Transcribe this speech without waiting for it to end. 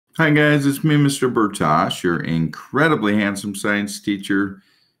Hi guys, it's me, Mr. Bertosh, your incredibly handsome science teacher.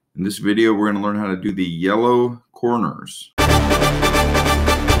 In this video, we're going to learn how to do the yellow corners.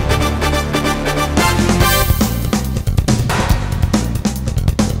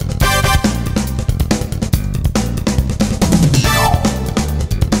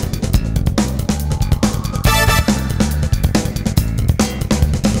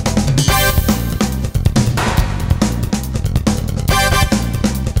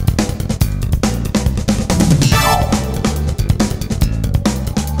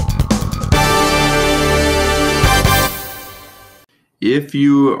 If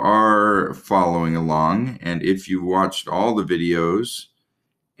you are following along, and if you watched all the videos,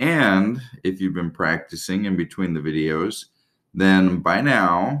 and if you've been practicing in between the videos, then by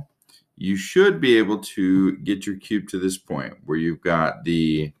now you should be able to get your cube to this point where you've got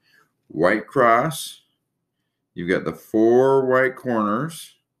the white cross, you've got the 4 white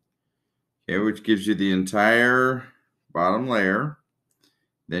corners, okay, which gives you the entire bottom layer.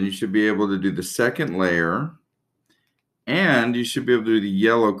 Then you should be able to do the second layer, and you should be able to do the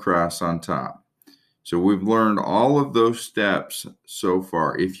yellow cross on top. So we've learned all of those steps so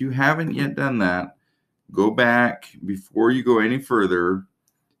far. If you haven't yet done that, go back before you go any further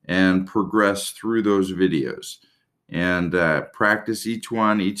and progress through those videos and practice each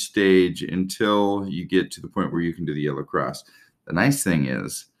stage until you get to the point where you can do the yellow cross. The nice thing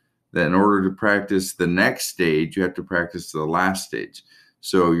is that in order to practice the next stage, you have to practice the last stage.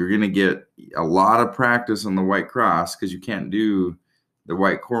 So you're going to get a lot of practice on the white cross because you can't do the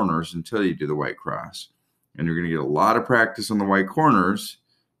white corners until you do the white cross. And you're going to get a lot of practice on the white corners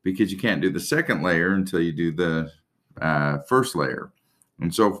because you can't do the second layer until you do the first layer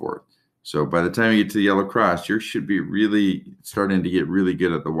and so forth. So by the time you get to the yellow cross, you should be really starting to get really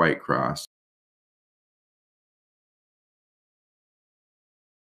good at the white cross.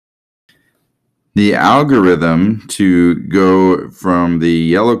 The algorithm to go from the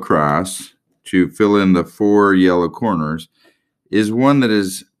yellow cross to fill in the 4 yellow corners is one that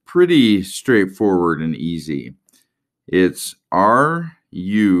is pretty straightforward and easy. It's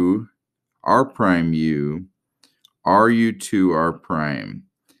RU, R prime U, RU2, R prime.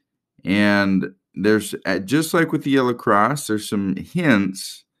 And there's, just like with the yellow cross, there's some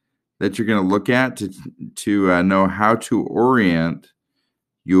hints that you're going to look at to know how to orient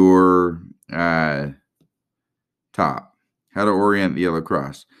your top, how to orient the yellow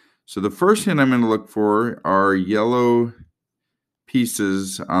cross. So the first hint I'm going to look for are yellow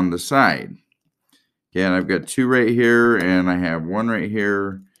pieces on the side. Okay, and I've got 2 right here, and I have 1 right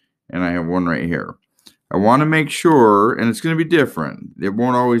here, and I have 1 right here. I want to make sure, and it's going to be different. It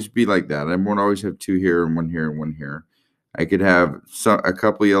won't always be like that. I won't always have 2 here and 1 here and 1 here. I could have a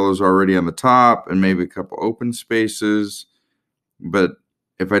couple yellows already on the top and maybe a couple open spaces. But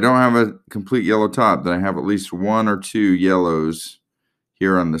if I don't have a complete yellow top, then I have at least 1 or 2 yellows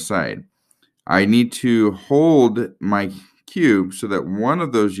here on the side. I need to hold my cube so that one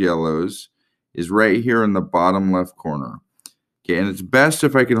of those yellows is right here in the bottom left corner. Okay, and it's best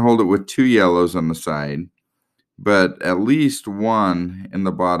if I can hold it with 2 yellows on the side, but at least 1 in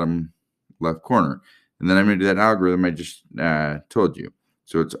the bottom left corner. And then I'm going to do that algorithm I just told you.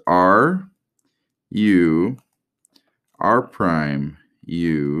 So it's R, U, R prime,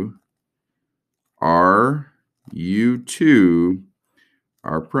 U, R, U2,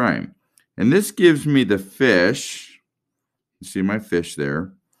 R prime. And this gives me the fish. You see my fish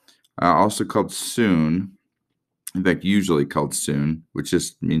there, also called soon. In fact, usually called soon, which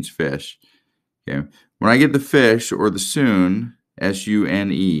just means fish. Okay. When I get the fish or the soon,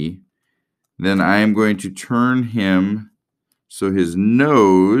 S-U-N-E, then I am going to turn him so his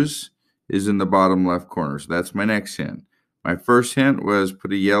nose is in the bottom left corner. So that's my next hint. My first hint was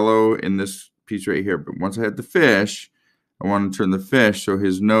put a yellow in this piece right here. But once I had the fish, I want to turn the fish so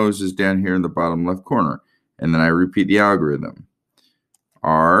his nose is down here in the bottom left corner. And then I repeat the algorithm.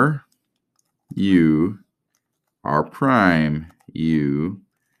 R, U, R prime, U,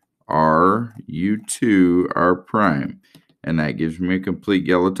 R, U2, R prime. And that gives me a complete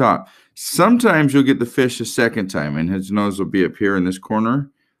yellow top. Sometimes you'll get the fish a second time, and his nose will be up here in this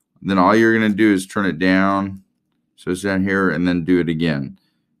corner. Then all you're going to do is turn it down, so it's down here, and then do it again.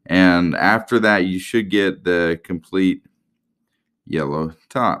 And after that, you should get the complete yellow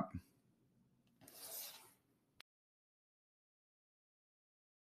top.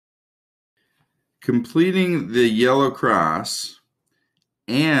 Completing the yellow cross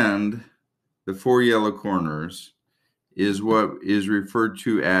and the 4 yellow corners is what is referred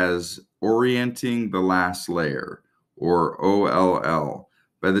to as orienting the last layer, or OLL.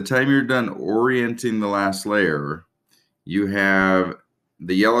 By the time you're done orienting the last layer, you have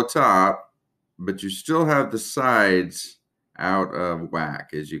the yellow top, but you still have the sides out of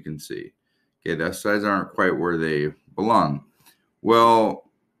whack, as you can see. Okay, the sides aren't quite where they belong. Well,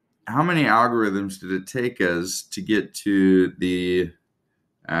 how many algorithms did it take us to get to the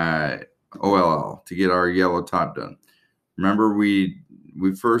OLL, to get our yellow top done? Remember, we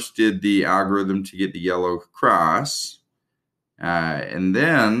first did the algorithm to get the yellow cross, and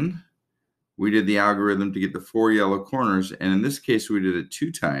then we did the algorithm to get the 4 yellow corners, and in this case, we did it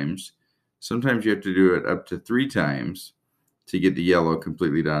 2 times. Sometimes you have to do it up to 3 times to get the yellow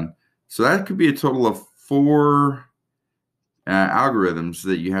completely done. So that could be a total of 4 algorithms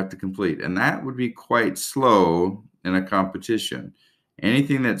that you have to complete, and that would be quite slow in a competition.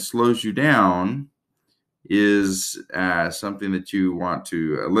 Anything that slows you down is something that you want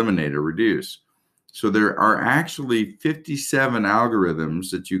to eliminate or reduce. So there are actually 57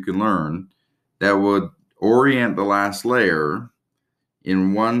 algorithms that you can learn that would orient the last layer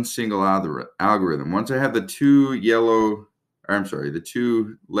in one single algorithm. Once I have the 2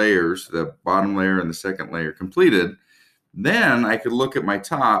 layers, the bottom layer and the second layer completed, then I could look at my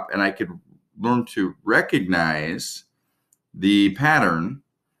top and I could learn to recognize the pattern.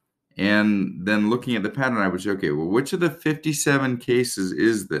 And then looking at the pattern, I would say, okay, well, which of the 57 cases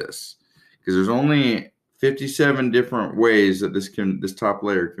is this? Because there's only 57 different ways that this top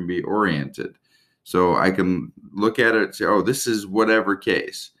layer can be oriented. So I can look at it and say, oh, this is whatever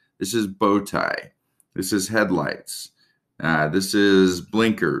case. This is bow tie. This is headlights. This is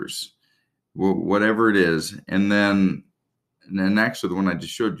blinkers. Whatever it is. And then actually the one I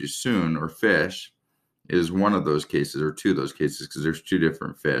just showed you, soon, or fish, is one of those cases, or 2 of those cases, because there's 2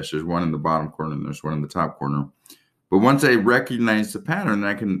 different fish. There's one in the bottom corner and there's one in the top corner. But once I recognize the pattern, then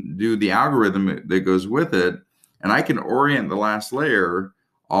I can do the algorithm that goes with it, and I can orient the last layer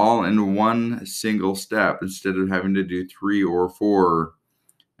all in one single step instead of having to do 3 or 4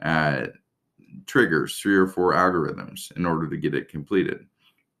 triggers, 3 or 4 algorithms in order to get it completed.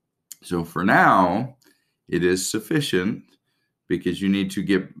 So for now, it is sufficient, because you need to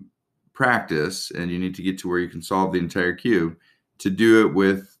get practice and you need to get to where you can solve the entire cube, to do it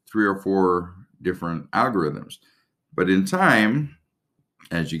with 3 or 4 different algorithms. But in time,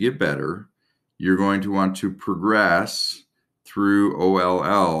 as you get better, you're going to want to progress through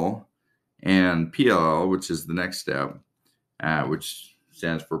OLL and PLL, which is the next step, which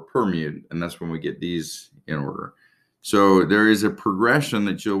stands for permute, and that's when we get these in order. So there is a progression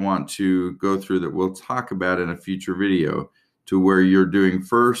that you'll want to go through that we'll talk about in a future video, to where you're doing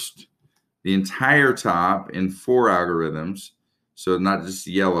first the entire top in 4 algorithms. So not just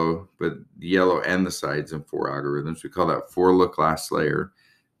the yellow, but the yellow and the sides in 4 algorithms. We call that 4-look last layer.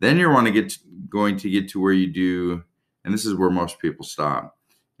 Then you're going to get to where you do, and this is where most people stop,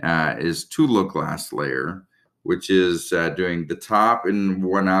 is 2-look last layer, which is doing the top in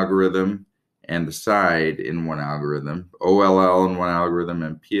 1 algorithm and the side in 1 algorithm, OLL in 1 algorithm,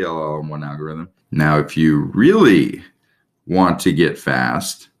 and PLL in 1 algorithm. Now, if you really want to get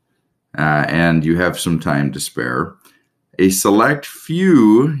fast and you have some time to spare, a select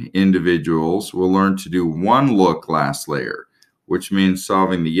few individuals will learn to do 1-look last layer, which means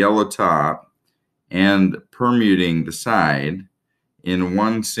solving the yellow top and permuting the side in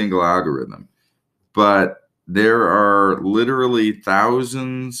 1 single algorithm. But there are literally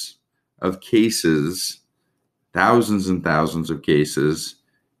thousands of cases, thousands and thousands of cases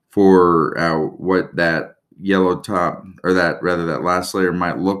for what that yellow top, or that last layer,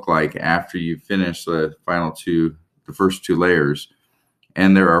 might look like after you finish the first 2 layers.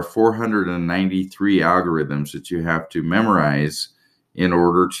 And there are 493 algorithms that you have to memorize in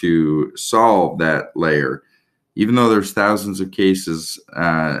order to solve that layer. Even though there's thousands of cases,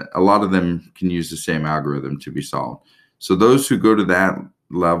 a lot of them can use the same algorithm to be solved. So those who go to that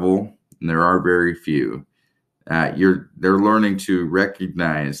level, and there are very few, they're learning to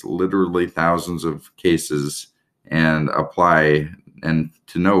recognize literally thousands of cases and apply, and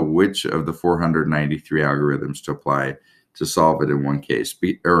to know which of the 493 algorithms to apply to solve it in 1 case,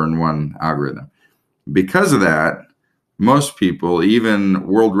 or in 1 algorithm. Because of that, most people, even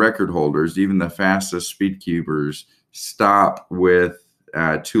world record holders, even the fastest speed cubers, stop with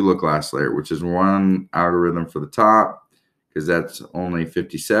 2-look last layer, which is 1 algorithm for the top, because that's only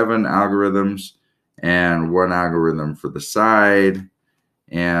 57 algorithms, and 1 algorithm for the side,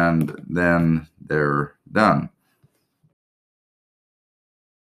 and then they're done.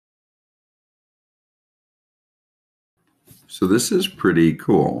 So this is pretty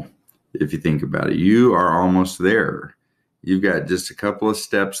cool if you think about it. You are almost there. You've got just a couple of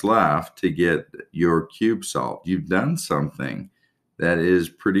steps left to get your cube solved. You've done something that is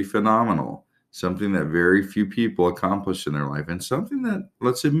pretty phenomenal. something that very few people accomplish in their life, and something that,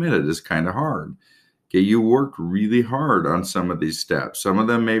 let's admit it, is kind of hard. Okay, you worked really hard on some of these steps. Some of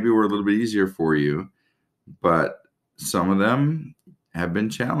them maybe were a little bit easier for you, but some of them have been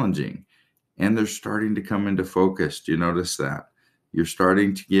challenging, and they're starting to come into focus. Do you notice that? You're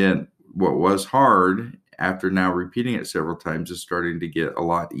starting to get what was hard, after now repeating it several times, is starting to get a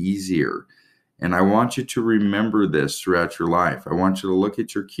lot easier. And I want you to remember this throughout your life. I want you to look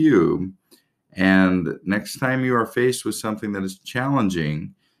at your cube, and next time you are faced with something that is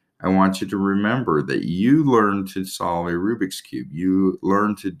challenging, I want you to remember that you learned to solve a Rubik's Cube. You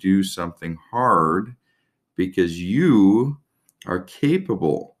learned to do something hard because you are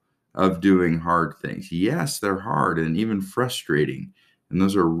capable of doing hard things. Yes, they're hard and even frustrating, and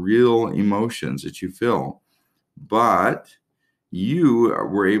those are real emotions that you feel, but you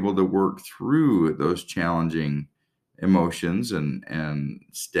were able to work through those challenging emotions and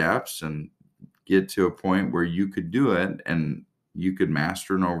steps and get to a point where you could do it and you could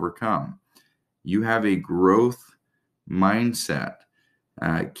master and overcome. You have a growth mindset.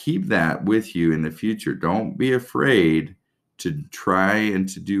 Keep that with you in the future. Don't be afraid to try and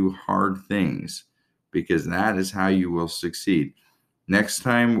to do hard things, because that is how you will succeed. Next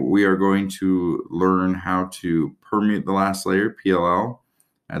time, we are going to learn how to permute the last layer, PLL.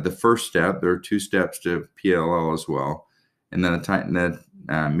 The first step, there are 2 steps to PLL as well. And then the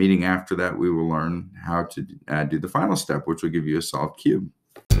meeting after that, we will learn how to do the final step, which will give you a solved cube.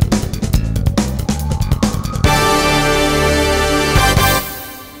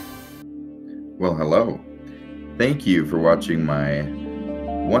 Well, hello. Thank you for watching my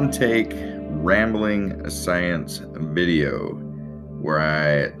one-take rambling science video, where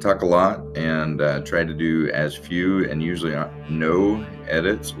I talk a lot and try to do as few and usually no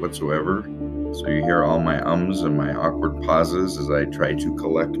edits whatsoever. So you hear all my ums and my awkward pauses as I try to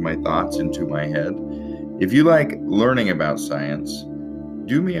collect my thoughts into my head. If you like learning about science,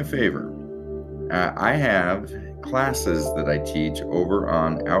 do me a favor. I have classes that I teach over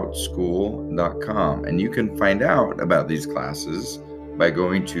on outschool.com, and you can find out about these classes by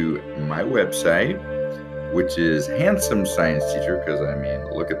going to my website, which is Handsome Science Teacher, because I mean,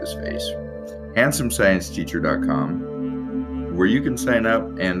 look at this face, handsomescienceteacher.com, where you can sign up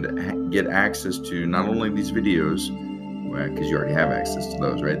and get access to not only these videos, because you already have access to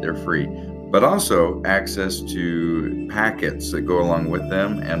those, right? They're free, but also access to packets that go along with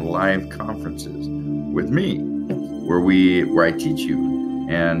them and live conferences with me, where I teach you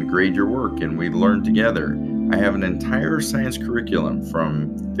and grade your work, and we learn together. I have an entire science curriculum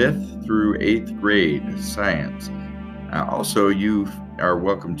from 5th through 8th grade science. Also, you are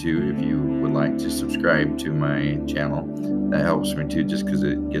welcome to, if you would like to subscribe to my channel. That helps me too, just because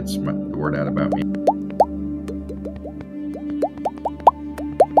it gets the word out about me.